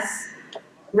US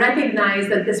recognized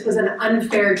that this was an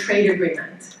unfair trade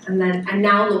agreement. And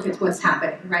now look at what's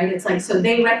happening, right? It's like, so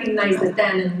they recognized it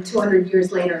then, and 200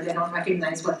 years later, they don't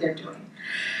recognize what they're doing.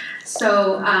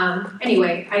 So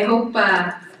anyway, I hope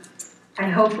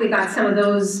we got some of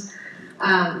those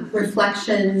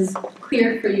reflections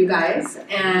clear for you guys.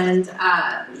 And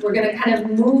we're gonna kind of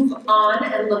move on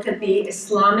and look at the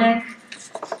Islamic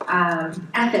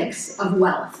ethics of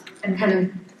wealth and kind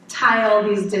of tie all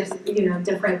these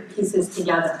different pieces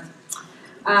together.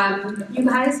 You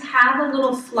guys have a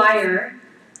little flyer,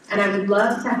 and I would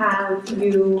love to have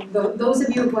you, those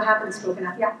of you who haven't spoken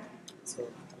up, yeah? So,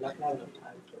 I'm not gonna have enough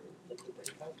time for the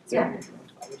debate time. Yeah.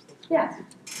 Yeah.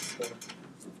 So,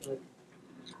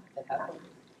 I have a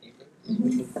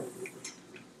paper.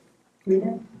 Read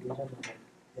it?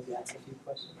 Maybe ask a few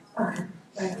questions. Okay,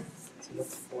 right. So, look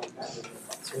for that. So,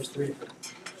 there's three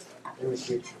different. There were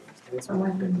three different.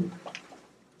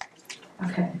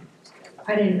 Okay.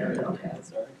 I didn't know that. Okay.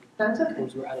 Sorry. That's okay.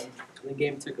 The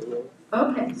game took a little.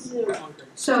 Okay.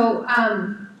 So,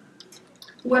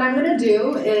 what I'm going to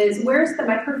do is, where's the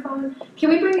microphone? Can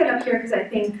we bring it up here because I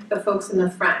think the folks in the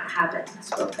front haven't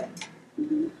spoken.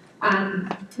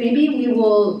 Maybe we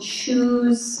will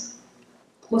choose,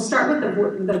 we'll start with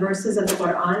the verses of the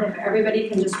Quran. If everybody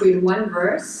can just read one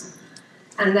verse,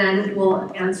 and then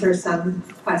we'll answer some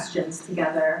questions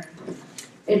together.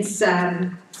 It says,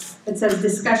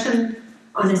 discussion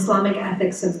on Islamic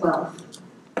ethics of wealth.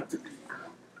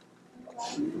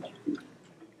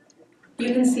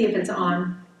 You can see if it's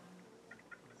on.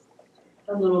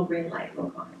 A little green light will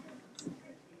come on.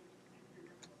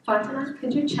 Fatima,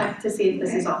 could you check to see if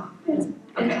this is on?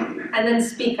 Okay, and then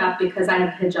speak up because I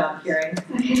have hijab hearing.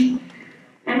 Okay.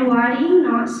 And why do you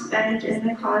not spend in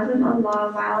the cause of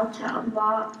Allah while to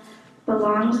Allah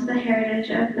belongs the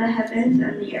heritage of the heavens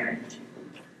and the earth?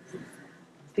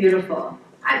 Beautiful.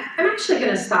 I'm actually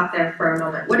going to stop there for a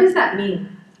moment. What does that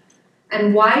mean?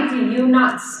 And why do you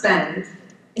not spend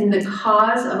in the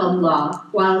cause of Allah,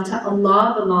 while to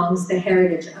Allah belongs the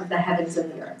heritage of the heavens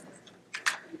and the earth.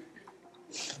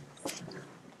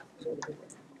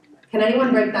 Can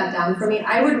anyone break that down for me?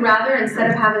 I would rather, instead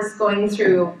of have us going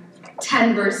through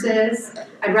 10 verses,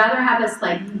 I'd rather have us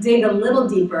like dig a little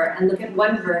deeper and look at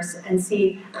one verse and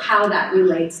see how that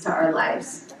relates to our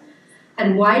lives.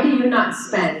 And why do you not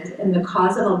spend in the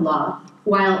cause of Allah,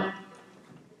 while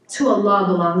to Allah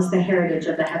belongs the heritage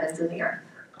of the heavens and the earth?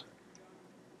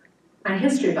 My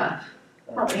history buff,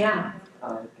 help me out.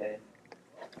 Okay.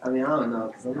 I mean, I don't know,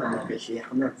 because I'm not like a shit.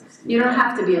 I'm not just, You don't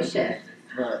have to be a shit.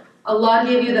 But Allah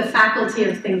gave you the faculty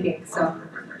of thinking, so.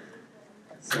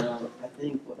 So I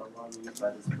think what Allah means by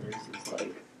this verse is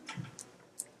like,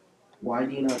 why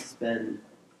do you not spend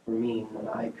for me when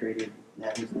I created the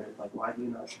heavens and earth? Like, why do you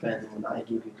not spend when I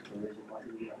give you the provision? Why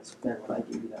do you not spend when I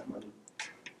give you that money?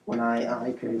 When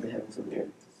I created the heavens and the earth.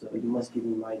 So you must give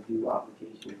me my due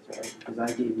obligations, right? Because I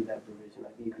gave you that provision,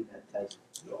 I gave you that test.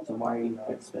 So why are you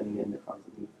not spending it in the cause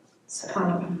of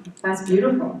me? That's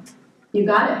beautiful. You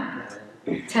got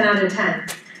it. 10 out of 10.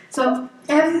 So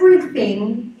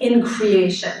everything in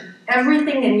creation,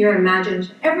 everything in your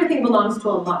imagination, everything belongs to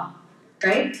Allah,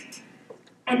 right?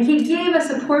 And He gave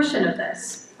us a portion of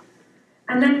this.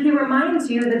 And then He reminds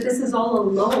you that this is all a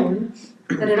loan,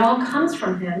 that it all comes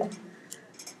from Him.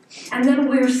 And then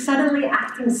we're suddenly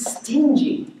acting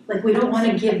stingy, like we don't want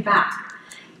to give back.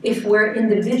 If we're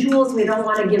individuals, we don't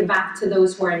want to give back to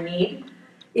those who are in need.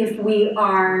 If we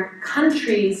are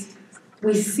countries,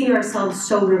 we see ourselves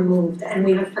so removed and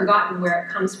we have forgotten where it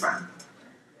comes from.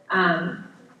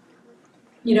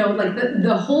 You know, like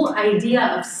the whole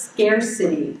idea of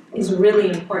scarcity is really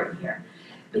important here.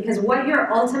 Because what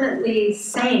you're ultimately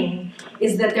saying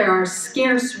is that there are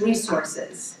scarce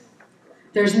resources.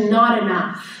 There's not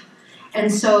enough. And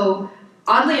so,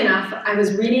 oddly enough, I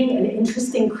was reading an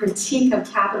interesting critique of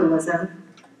capitalism,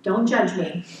 don't judge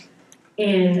me,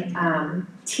 in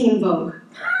Teen Vogue.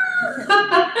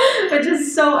 Which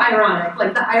is so ironic,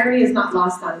 like the irony is not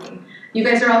lost on me. You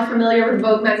guys are all familiar with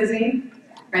Vogue magazine?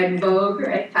 Right, Vogue,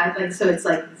 right? Like, so it's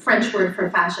like French word for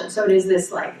fashion. So it is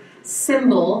this like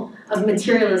symbol of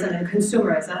materialism and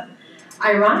consumerism.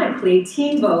 Ironically,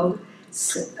 Teen Vogue,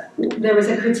 there was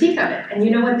a critique of it, and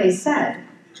you know what they said?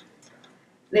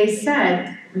 They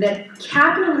said that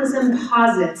capitalism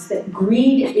posits that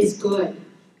greed is good.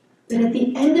 That at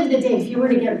the end of the day, if you were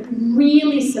to get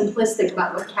really simplistic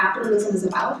about what capitalism is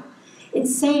about,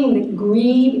 it's saying that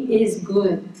greed is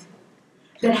good.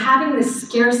 That having this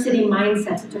scarcity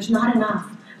mindset, that there's not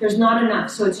enough,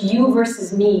 so it's you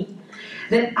versus me.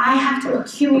 That I have to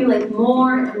accumulate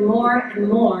more and more and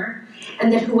more,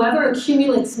 and that whoever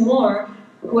accumulates more,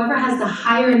 whoever has the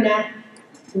higher net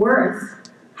worth,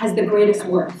 has the greatest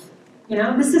worth. You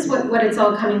know, this is what it's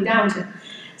all coming down to.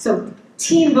 So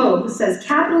Teen Vogue says,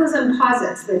 capitalism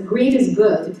posits that greed is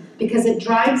good because it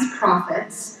drives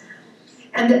profits,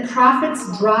 and that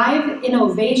profits drive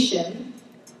innovation,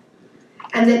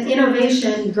 and that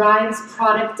innovation drives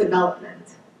product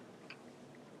development.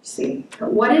 See,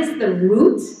 but what is the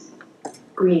root?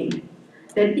 Greed.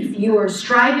 That if you are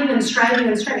striving and striving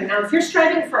and striving, now if you're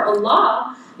striving for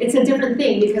Allah, it's a different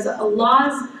thing because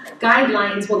Allah's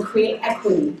guidelines will create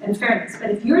equity and fairness.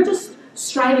 But if you're just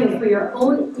striving for your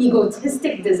own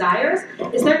egotistic desires,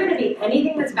 is there going to be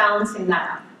anything that's balancing that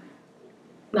out?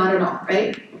 Not at all,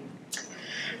 right?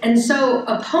 And so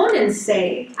opponents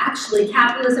say, actually,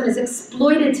 capitalism is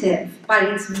exploitative by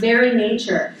its very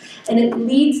nature, and it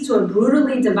leads to a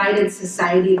brutally divided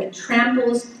society that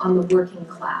tramples on the working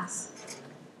class.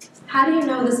 How do you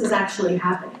know this is actually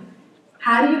happening?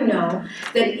 How do you know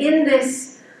that in this,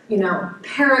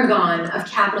 paragon of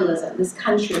capitalism, this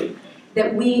country,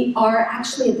 that we are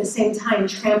actually at the same time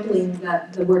trampling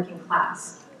the working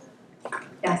class?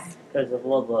 Yes? Because of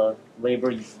all the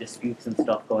labor disputes and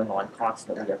stuff going on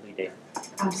constantly every day.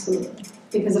 Absolutely.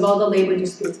 Because of all the labor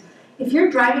disputes. If you're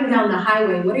driving down the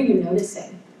highway, what are you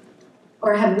noticing?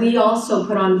 Or have we also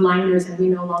put on blinders and we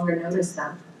no longer notice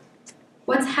them?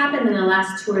 What's happened in the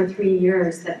last 2 or 3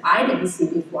 years that I didn't see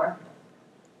before?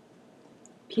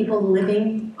 People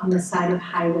living on the side of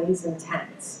highways in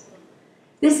tents.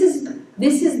 This is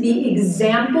the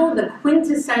example, the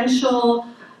quintessential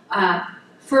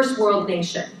first world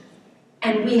nation.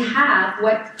 And we have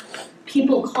what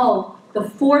people call the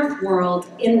fourth world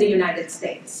in the United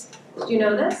States. Do you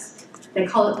know this? They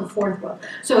call it the fourth world.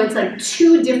 So it's like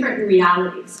 2 different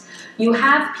realities. You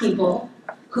have people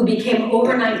who became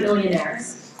overnight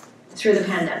millionaires through the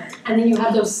pandemic. And then you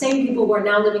have those same people who are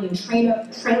now living in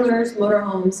trailers,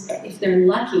 motorhomes, if they're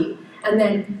lucky, and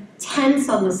then tents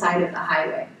on the side of the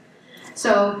highway.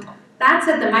 So That's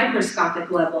at the microscopic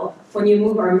level, when you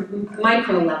move, or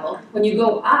micro level. When you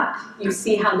go up, you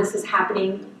see how this is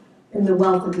happening in the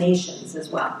wealth of nations as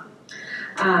well.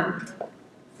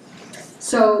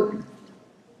 So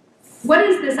what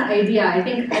is this idea? I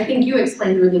think you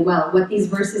explained really well what these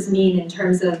verses mean in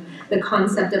terms of the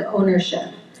concept of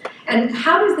ownership. And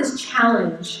how does this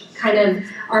challenge kind of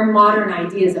our modern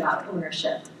ideas about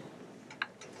ownership?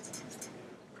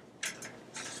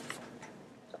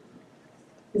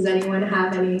 Does anyone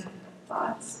have any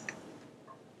thoughts?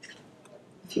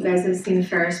 If you guys have seen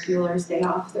Ferris Bueller's Day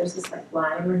Off, there's this like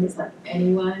line where he's like,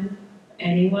 anyone?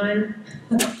 Anyone?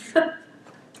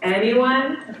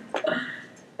 Anyone?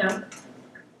 No?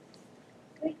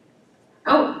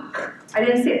 Oh, I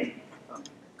didn't see it.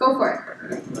 Go for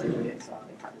it.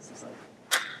 This is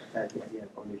like that idea of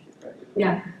ownership, right?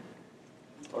 Yeah.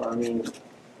 Well, I mean,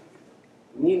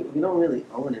 we don't really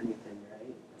own anything,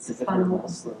 right? Typically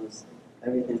Muslims,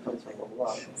 everything comes from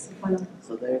Allah.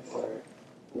 So therefore,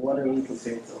 what are we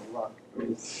compared to Allah? We're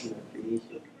just,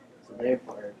 creation. So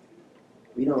therefore,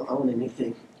 we don't own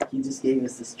anything. He just gave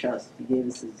us this trust. He gave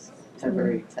us this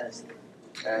temporary test,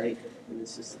 right? And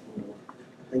it's just,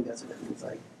 I think that's what it means.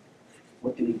 Like,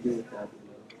 what do we do with that?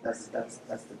 That's the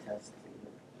test.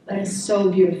 That is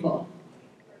so beautiful.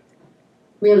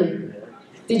 Really.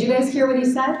 Did you guys hear what he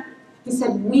said? He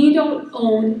said, we don't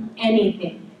own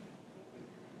anything.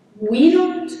 We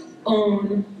don't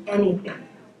own anything.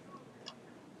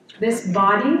 This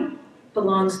body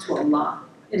belongs to Allah.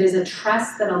 It is a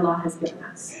trust that Allah has given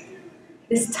us.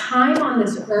 This time on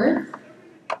this earth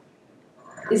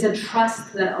is a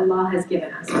trust that Allah has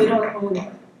given us. We don't own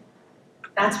it.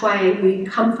 That's why we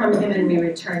come from Him and we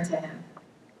return to Him.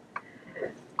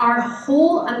 Our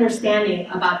whole understanding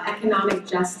about economic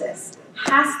justice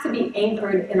has to be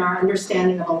anchored in our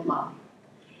understanding of Allah.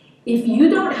 If you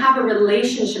don't have a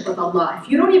relationship with Allah, if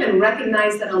you don't even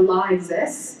recognize that Allah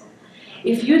exists,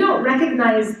 if you don't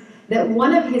recognize that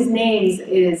one of His names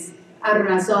is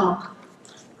Ar-Razaq,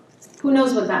 who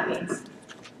knows what that means?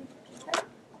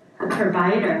 A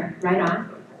provider, right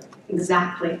on.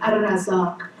 Exactly,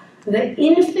 Ar-Razaq, the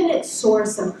infinite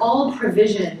source of all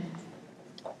provision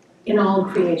in all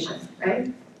creation,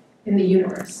 right? In the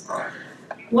universe.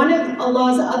 One of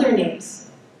Allah's other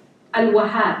names,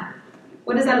 Al-Wahhab.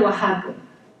 What does Al-Wahhab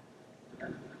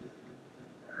mean?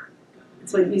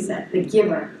 It's what you said, the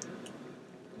giver.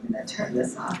 I'm going to turn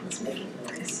this off, it's making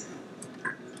noise.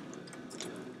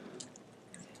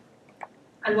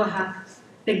 Al-Wahhab,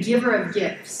 the giver of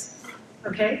gifts,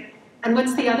 okay? And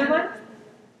what's the other one?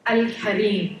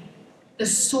 Al-Kareem, the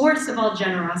source of all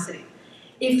generosity.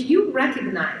 If you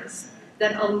recognize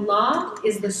that Allah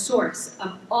is the source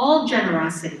of all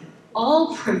generosity,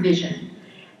 all provision,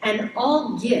 and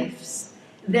all gifts,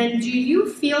 then do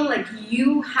you feel like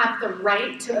you have the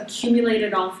right to accumulate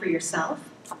it all for yourself?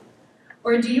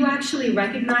 Or do you actually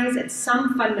recognize at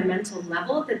some fundamental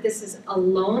level that this is a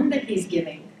loan that He's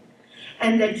giving,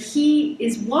 and that He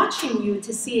is watching you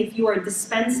to see if you are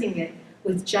dispensing it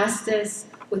with justice,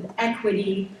 with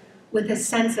equity, with a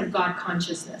sense of God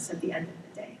consciousness at the end of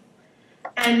the day?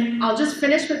 And I'll just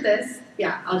finish with this.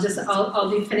 Yeah, I'll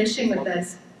be finishing with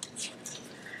this.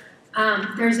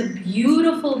 There's a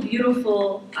beautiful,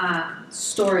 beautiful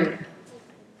story.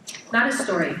 Not a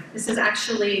story. This is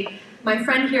actually my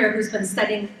friend here who's been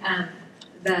studying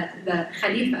the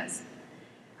Khalifas.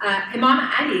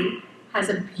 Imam Ali has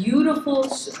a beautiful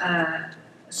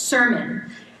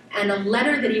sermon and a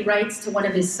letter that he writes to one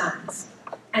of his sons.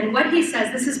 And what he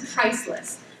says, this is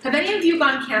priceless. Have any of you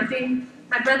gone camping?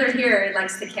 My brother here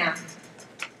likes to camp.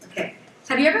 Okay.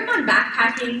 Have you ever gone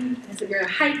backpacking? So you're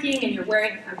hiking and you're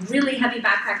wearing a really heavy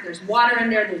backpack. There's water in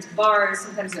there, there's bars,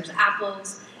 sometimes there's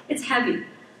apples. It's heavy.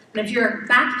 And if you're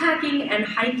backpacking and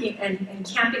hiking and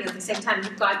camping at the same time,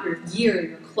 you've got your gear,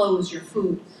 your clothes, your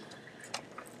food.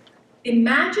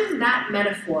 Imagine that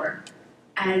metaphor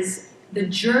as the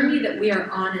journey that we are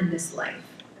on in this life.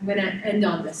 I'm going to end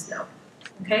on this note.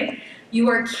 Okay? You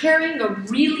are carrying a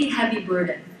really heavy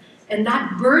burden, and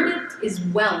that burden is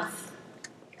wealth.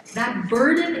 That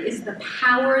burden is the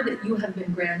power that you have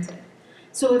been granted.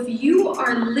 So if you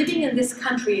are living in this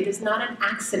country, it is not an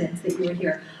accident that you are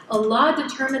here. Allah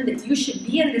determined that you should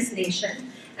be in this nation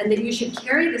and that you should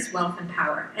carry this wealth and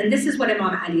power. And this is what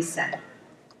Imam Ali said.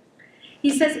 He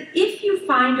says, if you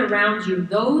find around you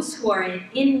those who are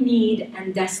in need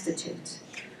and destitute,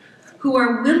 who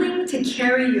are willing to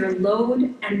carry your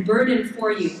load and burden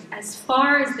for you as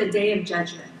far as the day of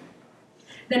judgment,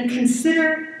 then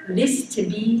consider this to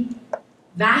be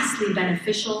vastly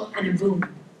beneficial and a boon.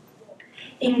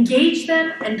 Engage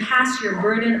them and pass your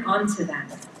burden on to them.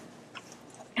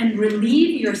 and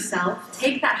relieve yourself,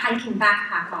 take that hiking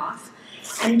backpack off,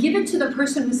 and give it to the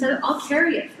person who said, I'll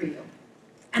carry it for you.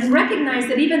 And recognize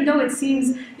that even though it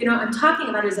seems, I'm talking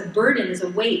about it as a burden, as a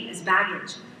weight, as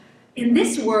baggage, in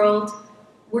this world,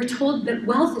 we're told that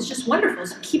wealth is just wonderful,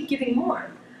 so keep giving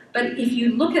more. But if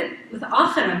you look at with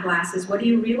akhira glasses, what do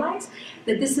you realize?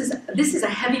 That this is a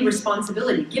heavy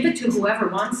responsibility. Give it to whoever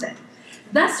wants it.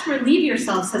 Thus relieve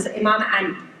yourself, says Imam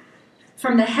Ali,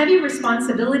 from the heavy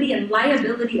responsibility and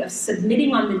liability of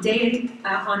submitting on the day,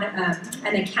 on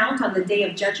an account on the day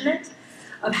of judgment,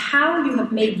 of how you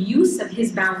have made use of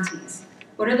his bounties.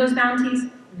 What are those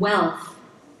bounties? Wealth,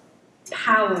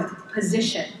 power,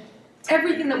 position.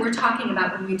 Everything that we're talking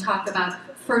about when we talk about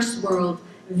first world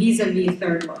vis-a-vis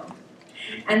third world.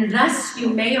 And thus you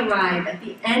may arrive at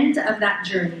the end of that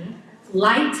journey,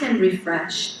 light and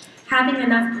refreshed, having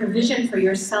enough provision for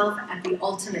yourself at the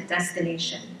ultimate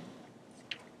destination.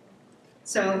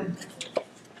 So,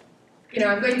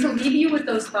 I'm going to leave you with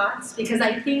those thoughts because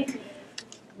I think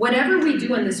whatever we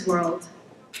do in this world,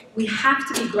 we have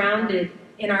to be grounded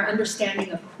in our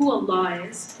understanding of who Allah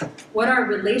is, what our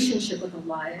relationship with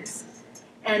Allah is,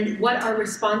 and what our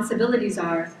responsibilities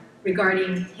are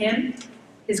regarding Him,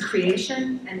 His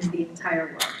creation, and the entire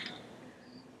world.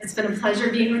 It's been a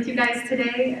pleasure being with you guys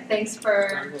today. Thanks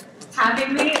for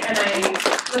having me, and I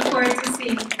look forward to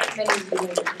seeing many of you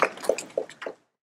later.